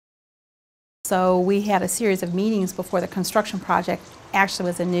So we had a series of meetings before the construction project actually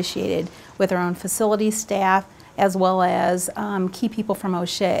was initiated with our own facility staff as well as key people from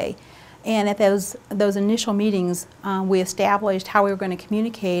O'Shea. And at those initial meetings, we established how we were going to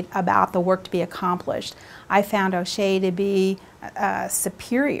communicate about the work to be accomplished. I found O'Shea to be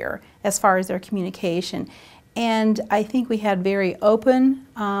superior as far as their communication. And I think we had a very open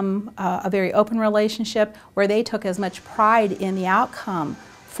relationship where they took as much pride in the outcome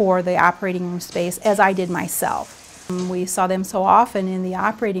for the operating room space as I did myself. We saw them so often in the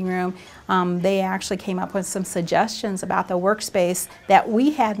operating room, they actually came up with some suggestions about the workspace that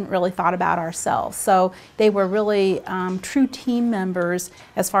we hadn't really thought about ourselves. So they were really true team members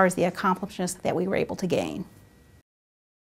as far as the accomplishments that we were able to gain.